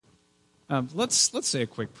Let's say a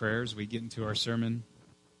quick prayer as we get into our sermon.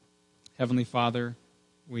 Heavenly Father,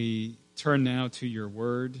 we turn now to your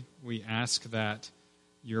word. We ask that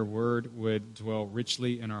your word would dwell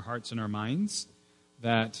richly in our hearts and our minds,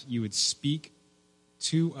 that you would speak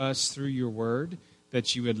to us through your word,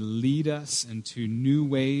 that you would lead us into new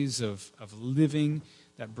ways of living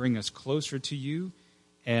that bring us closer to you,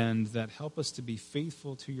 and that help us to be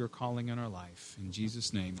faithful to your calling in our life. In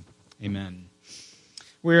Jesus' name, amen.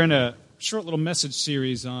 We're in a short little message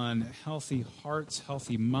series on healthy hearts,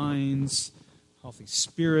 healthy minds, healthy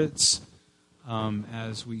spirits,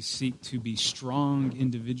 as we seek to be strong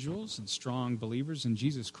individuals and strong believers in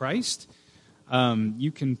Jesus Christ.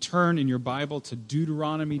 You can turn in your Bible to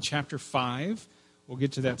Deuteronomy chapter 5. We'll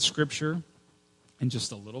get to that scripture in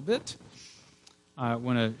just a little bit. I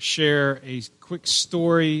want to share a quick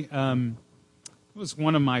story. It was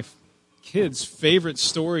one of my kids' favorite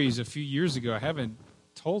stories a few years ago. I haven't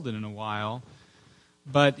told it in a while,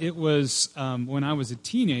 but it was when I was a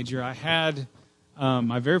teenager. I had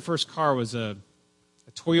my very first car was a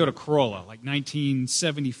Toyota Corolla, like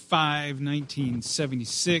 1975,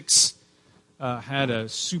 1976. Had a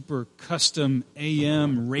super custom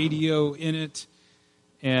AM radio in it,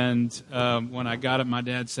 and when I got it, my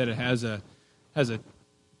dad said it has a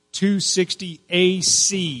 260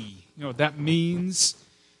 AC. You know what that means?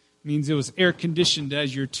 It means it was air conditioned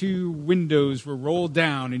as your two windows were rolled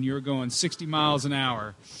down and you were going 60 miles an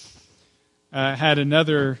hour. Had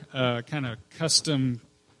another kind of custom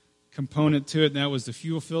component to it, and that was the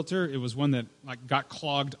fuel filter. It was one that got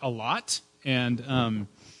clogged a lot, and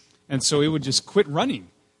so it would just quit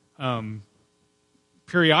running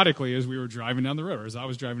periodically as we were driving down the road, or as I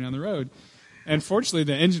was driving down the road. And fortunately,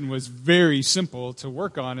 the engine was very simple to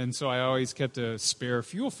work on, and so I always kept a spare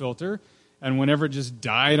fuel filter. And whenever it just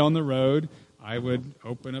died on the road, I would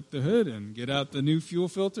open up the hood and get out the new fuel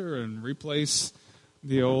filter and replace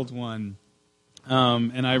the old one.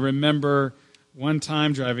 And I remember one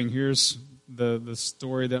time driving, here's the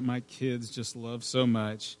story that my kids just love so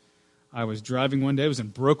much. I was driving one day. I was in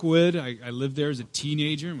Brookwood. I lived there as a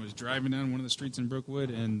teenager and was driving down one of the streets in Brookwood,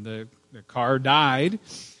 and the car died.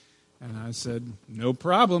 And I said, no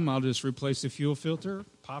problem, I'll just replace the fuel filter.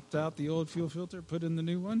 Popped out the old fuel filter, put in the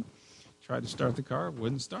new one. Tried to start the car,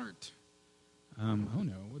 wouldn't start. Oh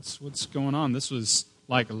no, what's going on? This was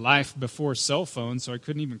like life before cell phones, so I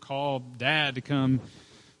couldn't even call Dad to come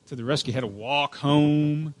to the rescue. I had to walk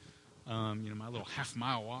home, my little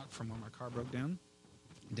half-mile walk from when my car broke down.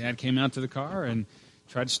 Dad came out to the car and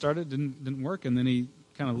tried to start it, didn't work, and then he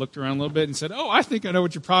kind of looked around a little bit and said, I think I know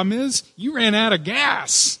what your problem is. You ran out of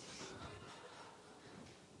gas.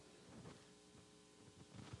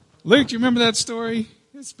 Luke, do you remember that story?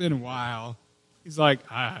 It's been a while. He's like,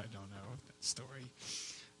 I don't know that story.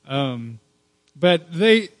 But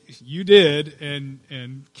you did,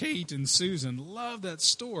 and Kate and Susan loved that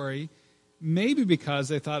story, maybe because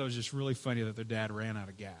they thought it was just really funny that their dad ran out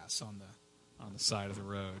of gas on the side of the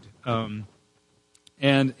road.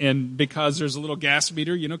 And because there's a little gas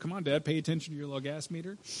meter, come on, Dad, pay attention to your little gas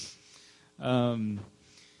meter.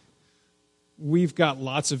 We've got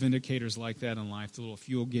lots of indicators like that in life, the little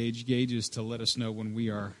fuel gauges to let us know when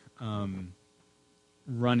we are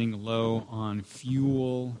running low on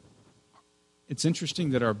fuel. It's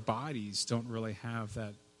interesting that our bodies don't really have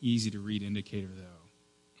that easy-to-read indicator,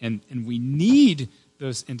 though. And we need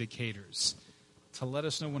those indicators to let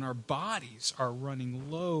us know when our bodies are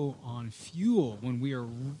running low on fuel, when we are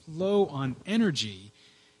low on energy.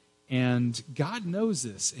 And God knows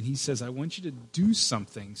this, and he says, I want you to do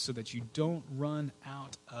something so that you don't run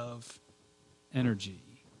out of energy,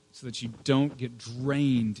 so that you don't get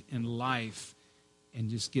drained in life and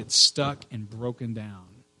just get stuck and broken down.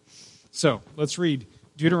 So let's read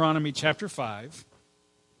Deuteronomy chapter 5,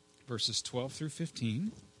 verses 12 through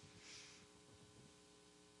 15.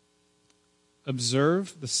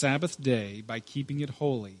 Observe the Sabbath day by keeping it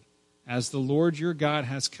holy, as the Lord your God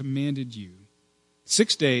has commanded you.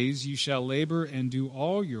 6 days you shall labor and do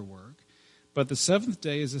all your work, but the seventh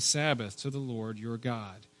day is a Sabbath to the Lord your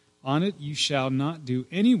God. On it you shall not do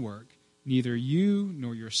any work, neither you,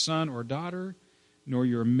 nor your son or daughter, nor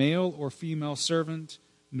your male or female servant,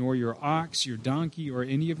 nor your ox, your donkey, or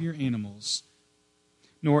any of your animals,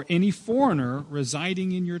 nor any foreigner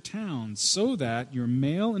residing in your towns, so that your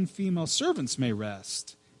male and female servants may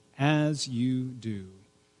rest, as you do.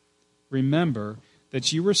 Remember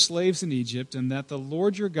that you were slaves in Egypt, and that the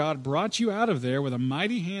Lord your God brought you out of there with a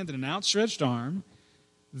mighty hand and an outstretched arm.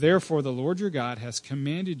 Therefore the Lord your God has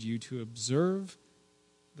commanded you to observe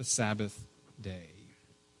the Sabbath day.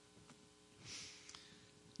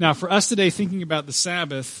 Now, for us today, thinking about the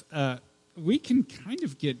Sabbath, we can kind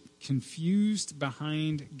of get confused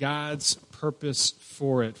behind God's purpose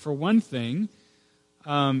for it. For one thing,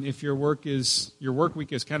 if your work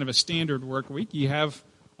week is kind of a standard work week, you have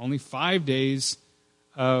only 5 days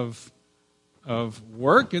of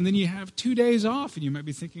work, and then you have 2 days off, and you might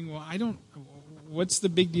be thinking, well, what's the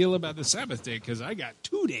big deal about the Sabbath day? Because I got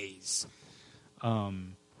 2 days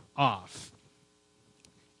off.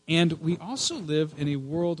 And we also live in a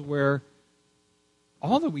world where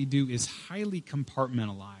all that we do is highly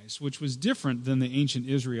compartmentalized, which was different than the ancient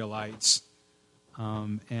Israelites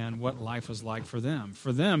and what life was like for them.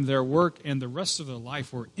 For them, their work and the rest of their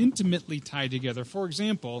life were intimately tied together. For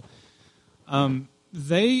example,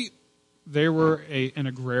 they were an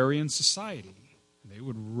agrarian society. They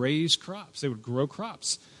would raise crops. They would grow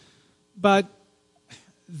crops. But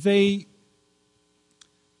the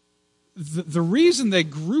reason they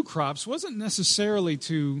grew crops wasn't necessarily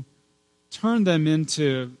to turn them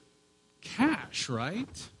into cash,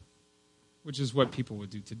 right? Which is what people would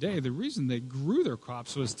do today. The reason they grew their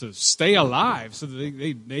crops was to stay alive, so that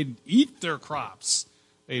they'd eat their crops.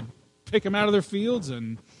 They'd pick them out of their fields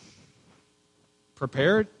and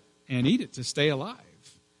prepare it and eat it to stay alive.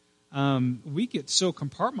 We get so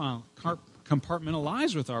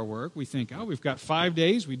compartmentalized with our work. We think, we've got 5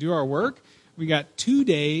 days, we do our work. We got 2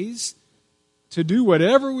 days to do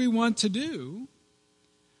whatever we want to do.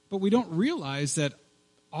 But we don't realize that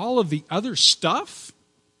all of the other stuff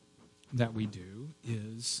that we do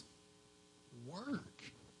is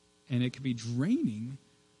work. And it can be draining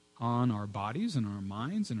on our bodies and our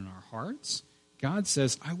minds and in our hearts. God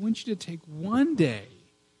says, I want you to take 1 day.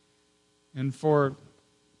 And for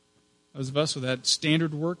those of us with that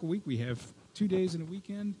standard work week, we have 2 days in a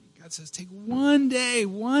weekend. God says, take 1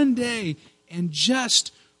 day, and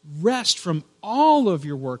just rest from all of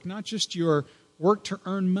your work, not just your work to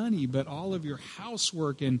earn money, but all of your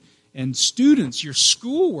housework and students, your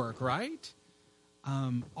schoolwork, right?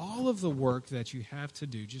 All of the work that you have to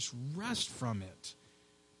do, just rest from it.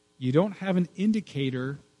 You don't have an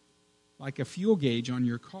indicator like a fuel gauge on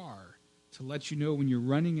your car to let you know when you're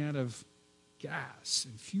running out of gas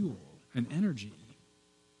and fuel and energy.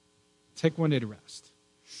 Take 1 day to rest.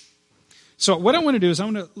 So what I want to do is I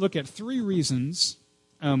want to look at 3 reasons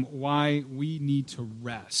why we need to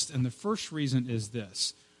rest. And the first reason is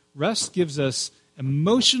this. Rest gives us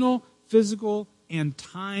emotional, physical, and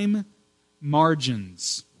time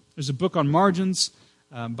margins. There's a book on margins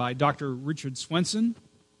by Dr. Richard Swenson.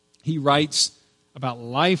 He writes about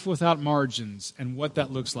life without margins and what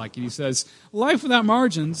that looks like. And he says, life without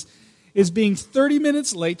margins is being 30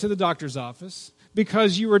 minutes late to the doctor's office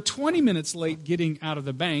because you were 20 minutes late getting out of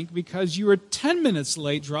the bank, because you were 10 minutes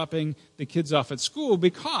late dropping the kids off at school,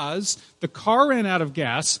 because the car ran out of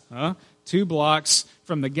gas 2 blocks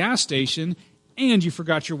from the gas station, and you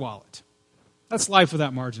forgot your wallet. That's life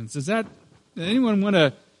without margins. Does anyone want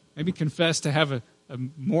to maybe confess to have a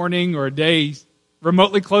morning or a day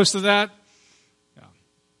remotely close to that? Yeah.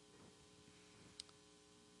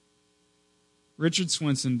 Richard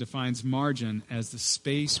Swenson defines margin as the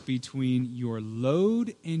space between your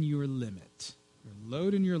load and your limit. Your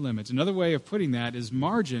load and your limit. Another way of putting that is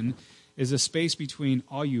margin is a space between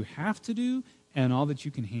all you have to do and all that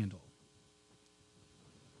you can handle.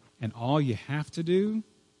 And all you have to do,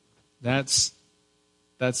 that's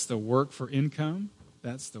the work for income.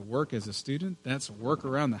 That's the work as a student. That's work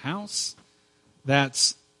around the house.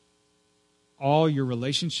 That's all your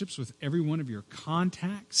relationships with every one of your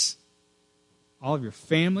contacts, all of your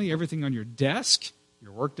family, everything on your desk,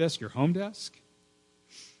 your work desk, your home desk.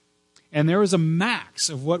 And there is a max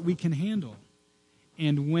of what we can handle.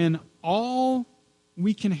 And when all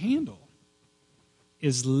we can handle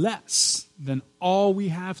is less than all we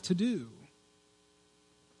have to do,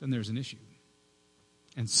 then there's an issue.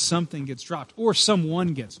 And something gets dropped, or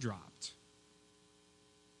someone gets dropped.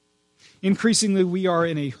 Increasingly, we are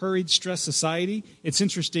in a hurried, stressed society. It's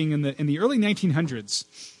interesting, in the early 1900s,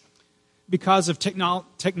 because of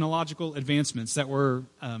technological advancements that were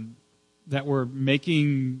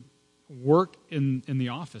making work in the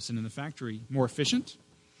office and in the factory more efficient,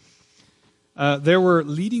 there were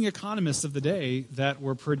leading economists of the day that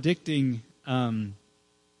were predicting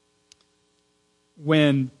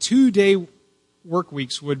when 2-day work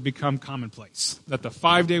weeks would become commonplace, that the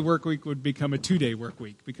 5-day work week would become a 2-day work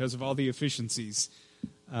week because of all the efficiencies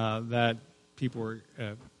that people were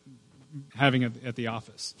having at the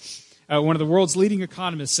office. One of the world's leading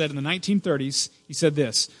economists said in the 1930s, he said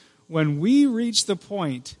this: when we reach the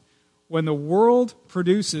point when the world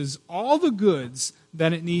produces all the goods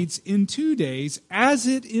that it needs in 2 days, as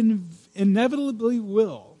it inevitably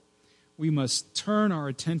will, we must turn our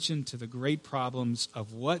attention to the great problems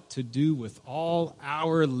of what to do with all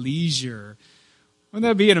our leisure. Wouldn't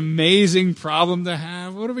that be an amazing problem to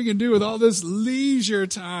have? What are we going to do with all this leisure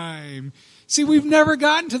time? See, we've never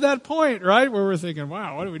gotten to that point, right? Where we're thinking,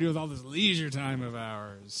 wow, what do we do with all this leisure time of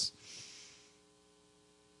ours?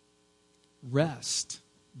 Rest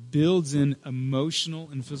builds in emotional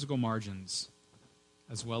and physical margins,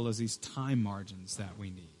 as well as these time margins that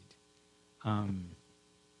we need.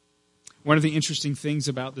 One of the interesting things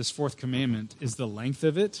about this fourth commandment is the length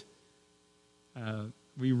of it.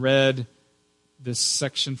 We read this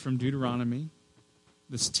section from Deuteronomy,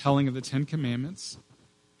 this telling of the Ten Commandments.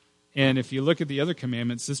 And if you look at the other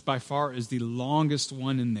commandments, this by far is the longest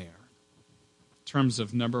one in there in terms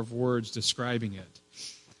of number of words describing it.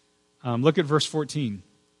 Look at verse 14.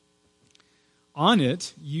 On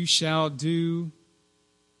it you shall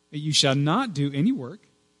not do any work,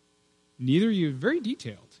 neither you, very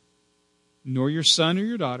detailed, nor your son or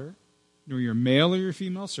your daughter, nor your male or your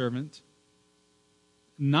female servant,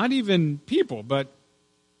 not even people, but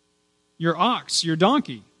your ox, your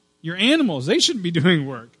donkey, your animals, they shouldn't be doing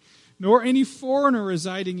work, nor any foreigner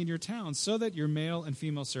residing in your town, so that your male and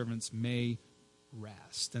female servants may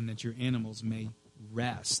rest, and that your animals may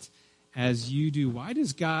rest as you do. Why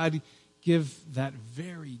does God give that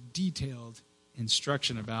very detailed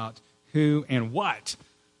instruction about who and what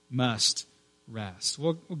must rest?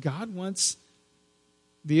 Well, God wants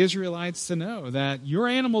the Israelites to know that your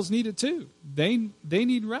animals need it too. They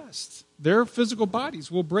need rest. Their physical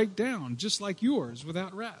bodies will break down just like yours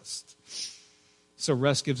without rest. So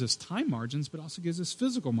rest gives us time margins, but also gives us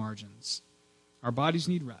physical margins. Our bodies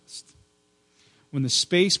need rest. When the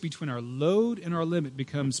space between our load and our limit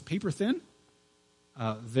becomes paper thin,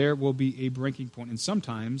 there will be a breaking point. And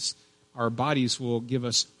sometimes our bodies will give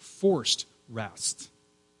us forced rest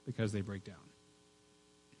because they break down.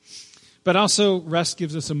 But also, rest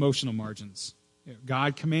gives us emotional margins.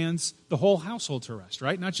 God commands the whole household to rest,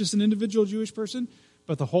 right? Not just an individual Jewish person,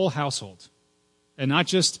 but the whole household. And not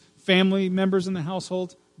just family members in the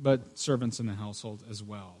household, but servants in the household as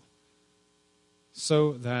well.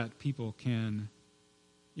 So that people can,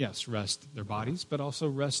 yes, rest their bodies, but also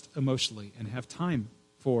rest emotionally and have time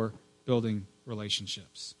for building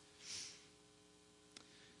relationships.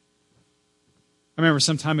 I remember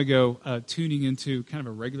some time ago tuning into kind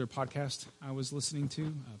of a regular podcast I was listening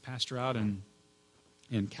to, a pastor out in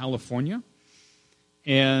California,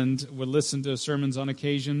 and would listen to sermons on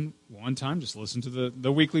occasion. One time, just listen to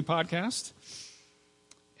the weekly podcast,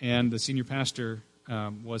 and the senior pastor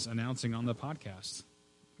was announcing on the podcast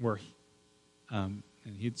where and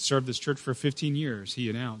he'd served this church for 15 years. He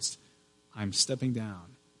announced, I'm stepping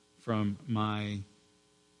down from my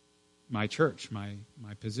church, my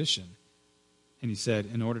position. And he said,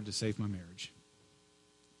 in order to save my marriage.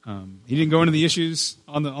 He didn't go into the issues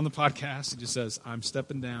on the podcast. He just says, I'm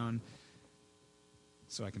stepping down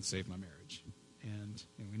so I can save my marriage. And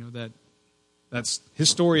we know that's his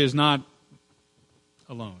story is not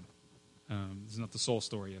alone. It's not the sole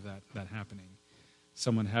story of that happening.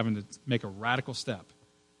 Someone having to make a radical step,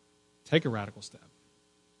 take a radical step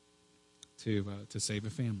to save a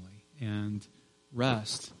family. And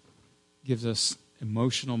rest gives us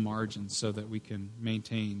emotional margins so that we can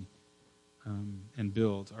maintain and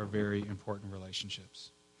build our very important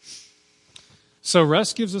relationships. So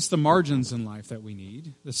rest gives us the margins in life that we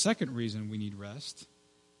need. The second reason we need rest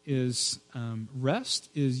is rest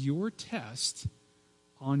is your test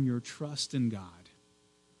on your trust in God.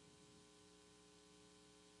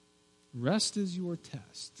 Rest is your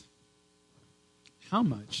test. How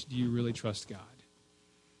much do you really trust God?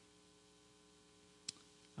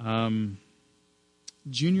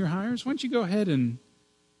 Junior hires, why don't you go ahead and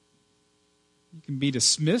you can be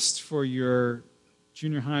dismissed for your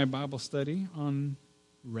junior high Bible study on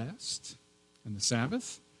rest and the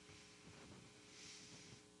Sabbath.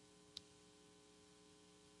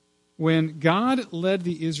 When God led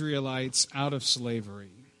the Israelites out of slavery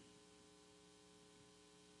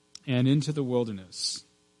and into the wilderness,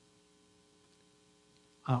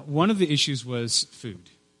 one of the issues was food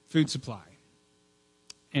supply.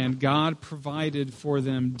 And God provided for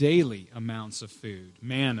them daily amounts of food,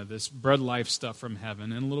 manna, this bread life stuff from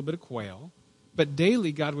heaven, and a little bit of quail. But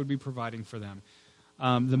daily, God would be providing for them.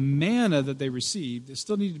 The manna that they received, it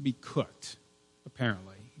still needed to be cooked,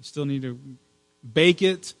 apparently. You still need to bake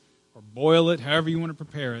it or boil it, however you want to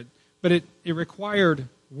prepare it. But it required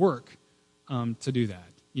work to do that.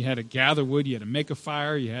 You had to gather wood, you had to make a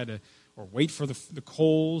fire, you had to or wait for the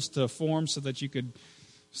coals to form so that you could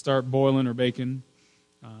start boiling or baking.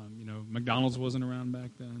 McDonald's wasn't around back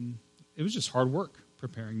then. It was just hard work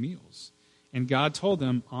preparing meals. And God told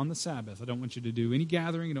them on the Sabbath, I don't want you to do any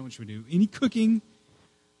gathering. I don't want you to do any cooking.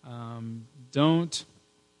 Don't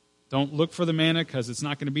look for the manna because it's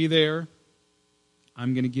not going to be there.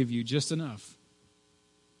 I'm going to give you just enough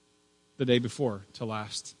the day before to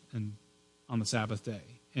last and on the Sabbath day.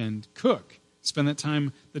 And cook. Spend that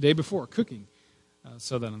time the day before cooking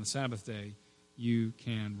so that on the Sabbath day you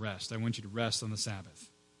can rest. I want you to rest on the Sabbath.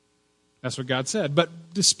 That's what God said. But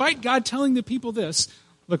despite God telling the people this,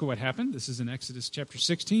 look at what happened. This is in Exodus chapter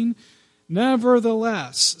 16.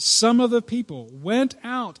 Nevertheless, some of the people went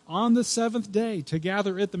out on the seventh day to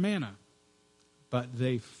gather at the manna, but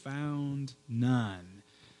they found none.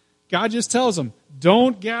 God just tells them,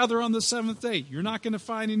 don't gather on the seventh day. You're not going to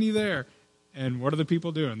find any there. And what are the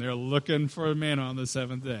people doing? They're looking for manna on the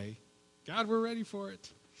seventh day. God, we're ready for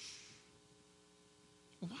it.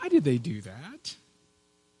 Why did they do that?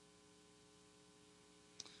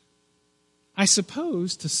 I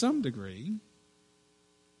suppose, to some degree,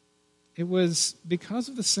 it was because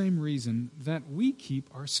of the same reason that we keep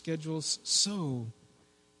our schedules so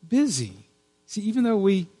busy. See, even though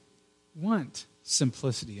we want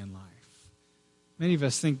simplicity in life, many of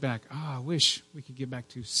us think back, I wish we could get back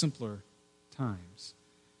to simpler times.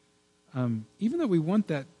 Even though we want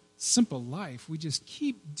that simple life, we just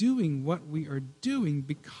keep doing what we are doing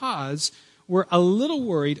because we're a little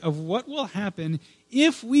worried of what will happen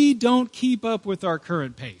if we don't keep up with our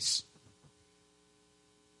current pace.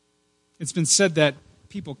 It's been said that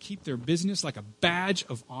people keep their busyness like a badge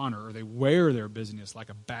of honor, or they wear their busyness like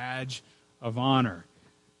a badge of honor.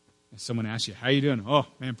 If someone asks you, how you doing? Oh,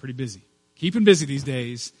 man, pretty busy. Keeping busy these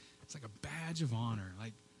days. It's like a badge of honor.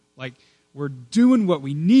 Like we're doing what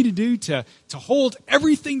we need to do to hold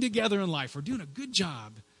everything together in life. We're doing a good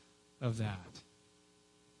job of that.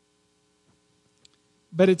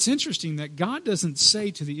 But it's interesting that God doesn't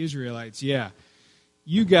say to the Israelites,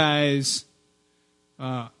 you guys, you're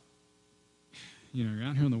out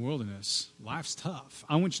here in the wilderness. Life's tough.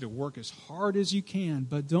 I want you to work as hard as you can,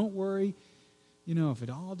 but don't worry. If it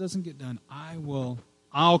all doesn't get done,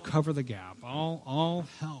 I'll cover the gap. I'll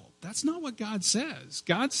help. That's not what God says.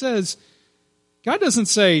 God doesn't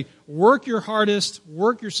say, work your hardest,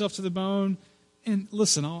 work yourself to the bone, and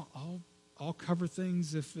listen, I'll cover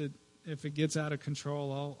things if it gets out of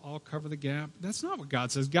control. I'll cover the gap. That's not what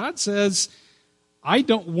God says. God says, I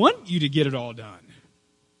don't want you to get it all done.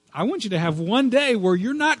 I want you to have one day where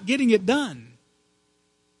you're not getting it done.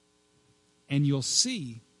 And you'll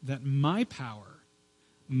see that my power,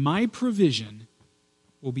 my provision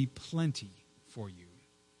will be plenty for you.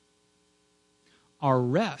 Our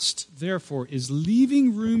rest, therefore, is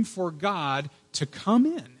leaving room for God to come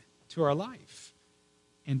in to our life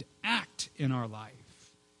and act in our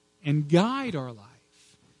life and guide our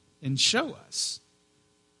life and show us.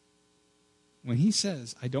 When he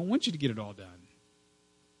says, I don't want you to get it all done,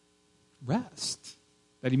 rest,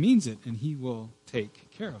 that he means it, and he will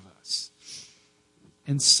take care of us.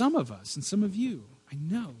 And some of us, and some of you, I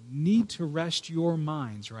know, need to rest your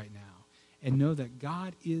minds right now and know that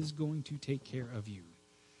God is going to take care of you.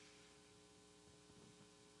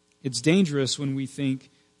 It's dangerous when we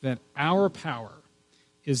think that our power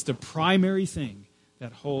is the primary thing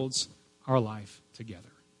that holds our life together.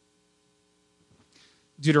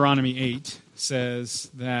 Deuteronomy 8 says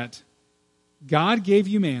that God gave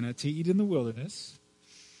you manna to eat in the wilderness,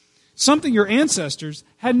 something your ancestors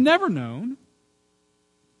had never known.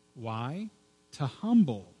 Why? To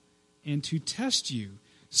humble and to test you,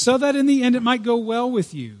 so that in the end it might go well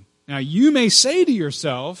with you. Now you may say to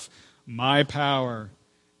yourself, my power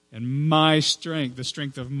and my strength, the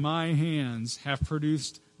strength of my hands, have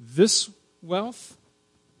produced this wealth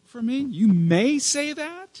for me. You may say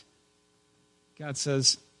that. God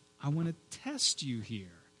says, I want to test you here.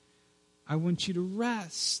 I want you to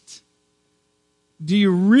rest. Do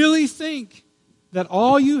you really think that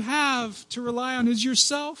all you have to rely on is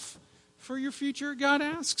yourself for your future, God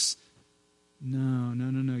asks? No.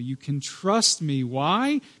 You can trust me.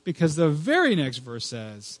 Why? Because the very next verse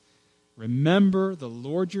says, remember the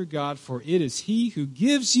Lord your God, for it is he who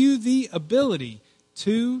gives you the ability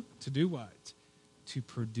to do what? To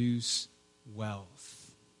produce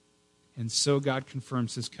wealth. And so God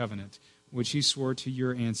confirms his covenant, which he swore to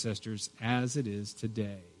your ancestors as it is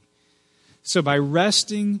today. So by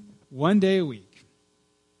resting one day a week,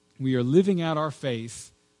 we are living out our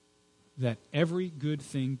faith that every good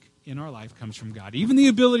thing in our life comes from God. Even the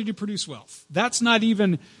ability to produce wealth. That's not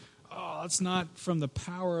from the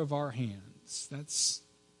power of our hands. That's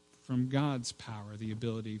from God's power, the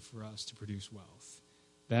ability for us to produce wealth.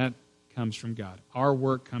 That comes from God. Our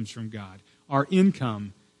work comes from God. Our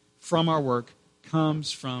income from our work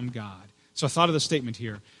comes from God. So I thought of the statement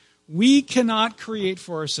here. We cannot create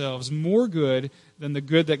for ourselves more good than the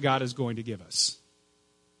good that God is going to give us.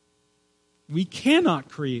 We cannot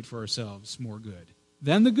create for ourselves more good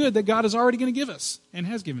than the good that God is already going to give us and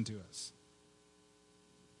has given to us.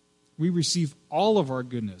 We receive all of our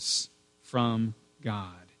goodness from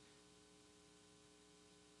God.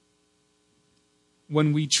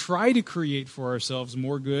 When we try to create for ourselves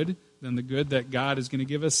more good than the good that God is going to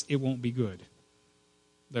give us, it won't be good.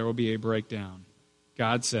 There will be a breakdown.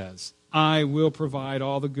 God says, I will provide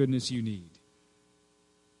all the goodness you need.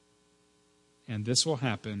 And this will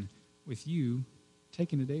happen with you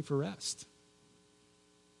taking a day for rest.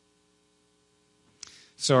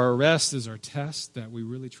 So our rest is our test that we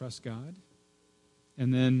really trust God.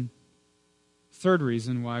 And then third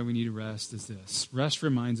reason why we need to rest is this. Rest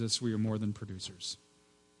reminds us we are more than producers.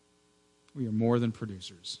 We are more than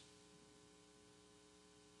producers.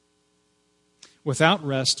 Without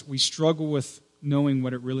rest, we struggle with knowing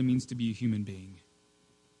what it really means to be a human being.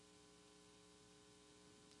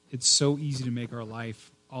 It's so easy to make our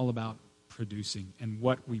life all about producing and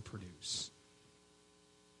what we produce.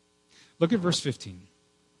 Look at verse 15.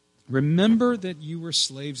 Remember that you were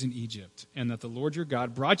slaves in Egypt, and that the Lord your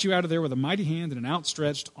God brought you out of there with a mighty hand and an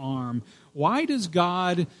outstretched arm. Why does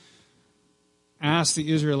God ask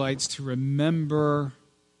the Israelites to remember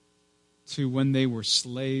to when they were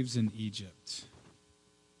slaves in Egypt?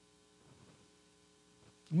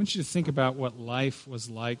 I want you to think about what life was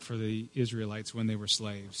like for the Israelites when they were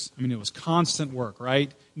slaves. I mean, it was constant work, right?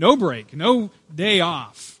 No break, no day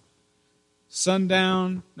off. Sun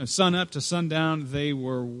up to sundown, they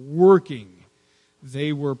were working.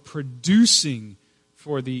 They were producing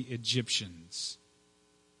for the Egyptians.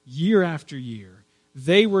 Year after year,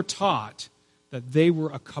 they were taught that they were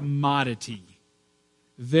a commodity.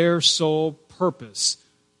 Their sole purpose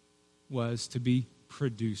was to be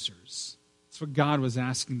producers. That's what God was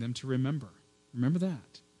asking them to remember. Remember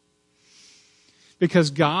that.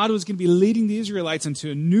 Because God was going to be leading the Israelites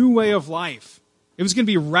into a new way of life. It was going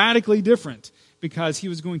to be radically different because he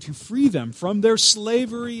was going to free them from their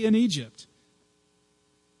slavery in Egypt.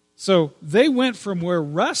 So they went from where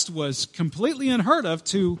rest was completely unheard of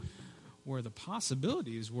to where the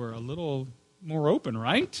possibilities were a little more open,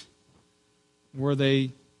 right? Were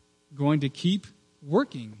they going to keep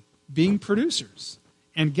working, being producers?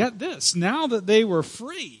 And get this, now that they were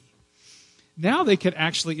free, now they could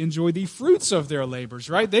actually enjoy the fruits of their labors,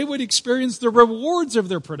 right? They would experience the rewards of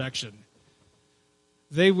their production.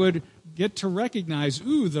 They would get to recognize,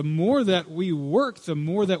 the more that we work, the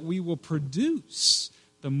more that we will produce,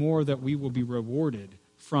 the more that we will be rewarded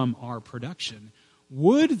from our production.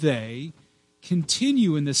 Would they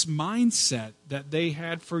continue in this mindset that they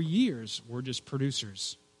had for years? We're just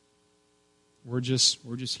producers. We're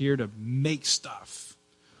just here to make stuff.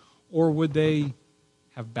 Or would they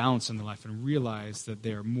have balance in their life and realize that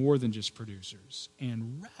they are more than just producers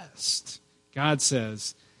and rest? God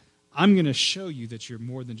says, I'm going to show you that you're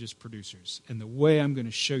more than just producers. And the way I'm going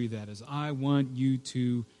to show you that is I want you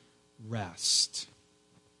to rest.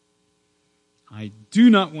 I do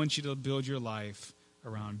not want you to build your life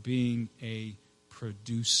around being a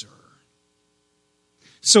producer.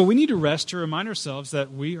 So we need to rest to remind ourselves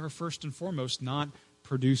that we are first and foremost not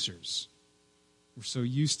producers. We're so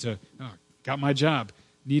used to, got my job,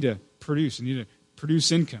 need to produce, I need to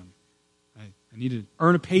produce income. I need to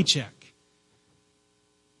earn a paycheck.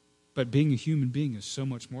 But being a human being is so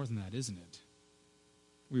much more than that, isn't it?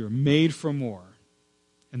 We were made for more.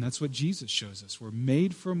 And that's what Jesus shows us. We're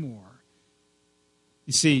made for more.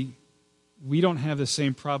 You see, we don't have the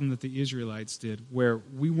same problem that the Israelites did, where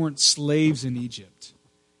we weren't slaves in Egypt.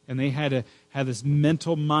 And they had to have this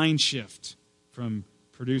mental mind shift from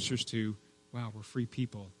producers to, wow, we're free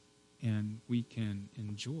people, and we can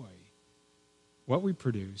enjoy what we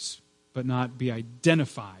produce, but not be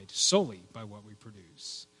identified solely by what we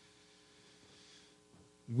produce.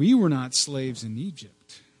 We were not slaves in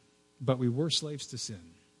Egypt, but we were slaves to sin.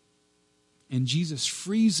 And Jesus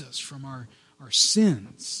frees us from our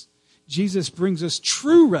sins. Jesus brings us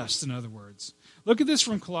true rest, in other words. Look at this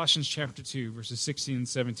from Colossians chapter 2, verses 16 and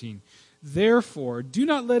 17. Therefore, do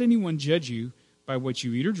not let anyone judge you by what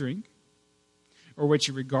you eat or drink, or what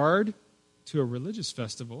you regard to a religious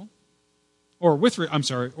festival, or with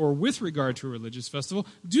regard to a religious festival.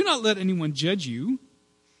 Do not let anyone judge you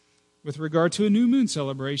with regard to a new moon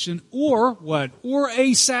celebration, or what? Or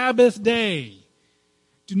a Sabbath day.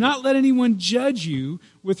 Do not let anyone judge you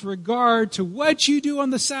with regard to what you do on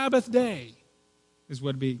the Sabbath day, is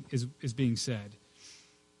what is being said.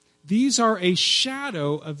 These are a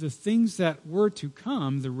shadow of the things that were to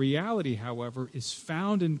come. The reality, however, is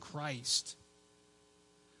found in Christ.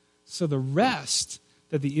 So the rest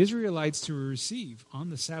that the Israelites to receive on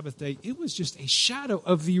the Sabbath day, it was just a shadow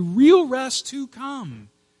of the real rest to come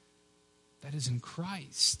that is in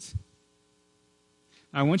Christ.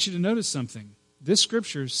 I want you to notice something. This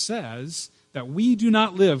scripture says that we do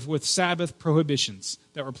not live with Sabbath prohibitions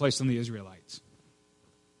that were placed on the Israelites.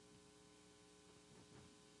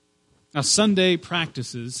 Now, Sunday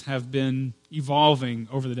practices have been evolving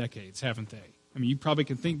over the decades, haven't they? I mean, you probably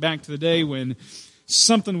can think back to the day when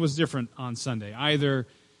something was different on Sunday. Either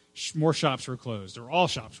more shops were closed, or all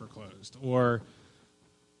shops were closed, or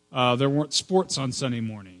there weren't sports on Sunday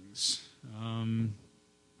mornings.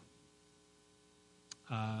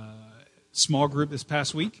 Small group this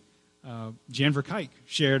past week, Jan Verkuyk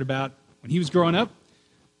shared about when he was growing up,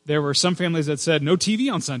 there were some families that said no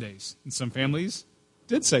TV on Sundays, and some families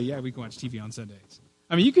did say, yeah, we can watch TV on Sundays.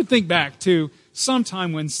 I mean, you could think back to some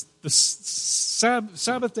time when the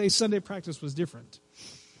Sabbath day Sunday practice was different.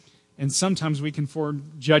 And sometimes we can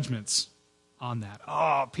form judgments on that.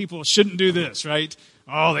 Oh, people shouldn't do this, right?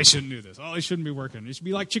 Oh, they shouldn't do this. Oh, they shouldn't be working. It should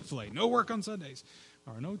be like Chick-fil-A. No work on Sundays.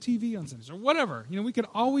 Or no TV on Sundays. Or whatever. You know, we could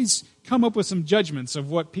always come up with some judgments of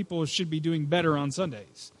what people should be doing better on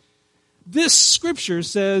Sundays. This scripture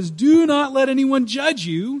says, do not let anyone judge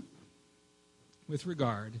you with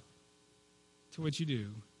regard to what you do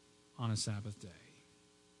on a Sabbath day.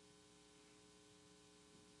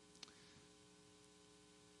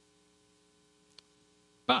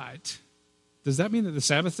 But does that mean that the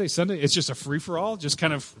Sabbath day, Sunday, it's just a free-for-all? Just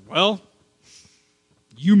kind of, well,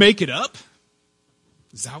 you make it up?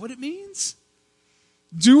 Is that what it means?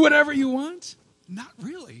 Do whatever you want? Not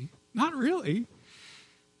really. Not really.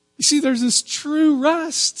 You see, there's this true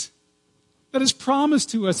rest that is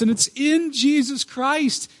promised to us, and it's in Jesus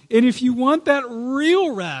Christ. And if you want that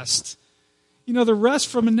real rest, you know, the rest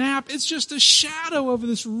from a nap, it's just a shadow of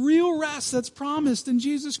this real rest that's promised in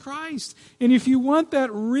Jesus Christ. And if you want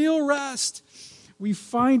that real rest, we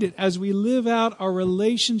find it as we live out our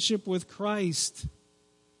relationship with Christ.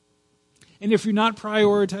 And if you're not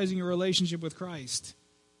prioritizing your relationship with Christ,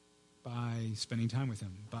 by spending time with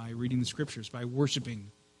Him, by reading the Scriptures, by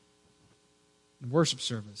worshiping, worship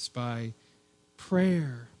service, by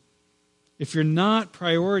prayer. If you're not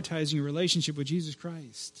prioritizing your relationship with Jesus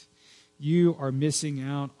Christ, you are missing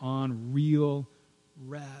out on real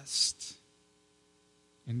rest.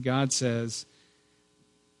 And God says,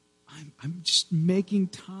 I'm just making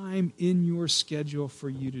time in your schedule for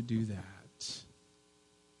you to do that.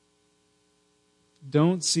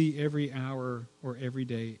 Don't see every hour or every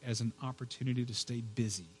day as an opportunity to stay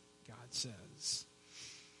busy, God says.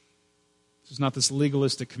 It's not this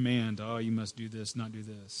legalistic command, oh, you must do this, not do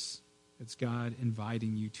this. It's God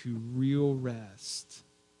inviting you to real rest,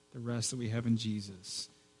 the rest that we have in Jesus.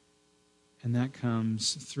 And that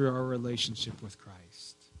comes through our relationship with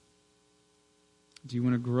Christ. Do you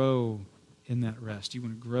want to grow in that rest? Do you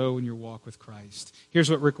want to grow in your walk with Christ?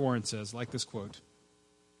 Here's what Rick Warren says, like this quote.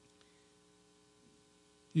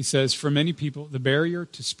 He says, for many people, the barrier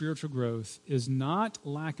to spiritual growth is not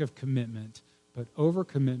lack of commitment, but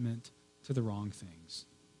overcommitment to the wrong things.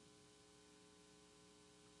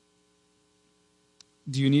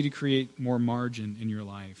 Do you need to create more margin in your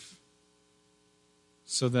life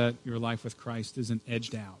so that your life with Christ isn't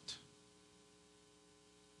edged out?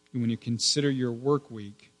 And when you consider your work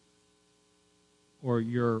week or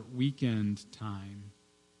your weekend time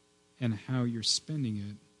and how you're spending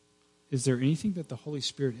it, is there anything that the Holy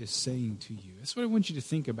Spirit is saying to you? That's what I want you to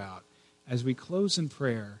think about as we close in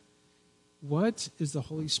prayer. What is the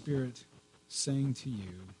Holy Spirit saying to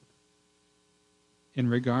you in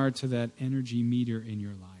regard to that energy meter in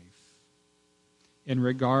your life? In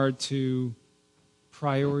regard to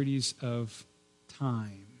priorities of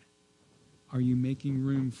time? Are you making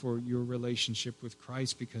room for your relationship with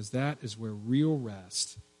Christ? Because that is where real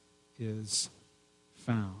rest is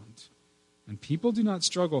found. And people do not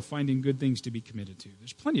struggle finding good things to be committed to.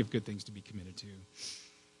 There's plenty of good things to be committed to.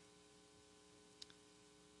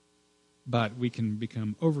 But we can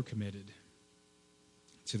become overcommitted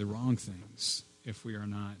to the wrong things if we are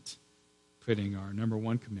not putting our number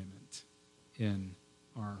one commitment in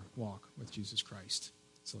our walk with Jesus Christ.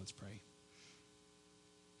 So let's pray.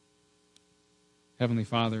 Heavenly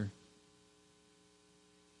Father,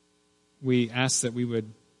 we ask that we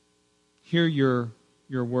would hear your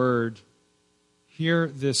word, hear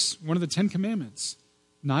this, one of the 10 Commandments,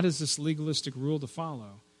 not as this legalistic rule to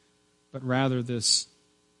follow, but rather this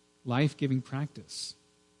life-giving practice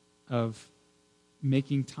of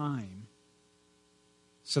making time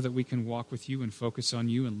so that we can walk with you and focus on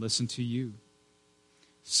you and listen to you,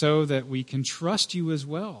 so that we can trust you as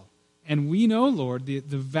well. And we know, Lord, the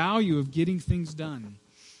value of getting things done.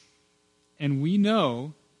 And we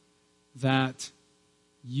know that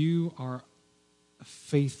you are a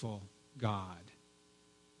faithful God.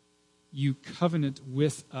 You covenant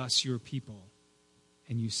with us, your people,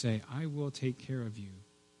 and you say, I will take care of you.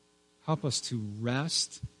 Help us to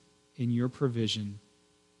rest in your provision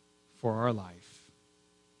for our life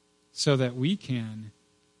so that we can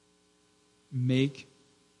make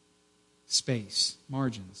space,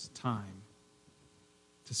 margins, time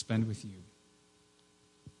to spend with you.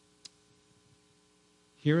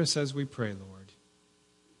 Hear us as we pray, Lord.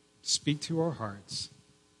 Speak to our hearts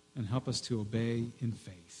and help us to obey in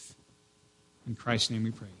faith. In Christ's name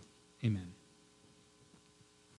we pray. Amen.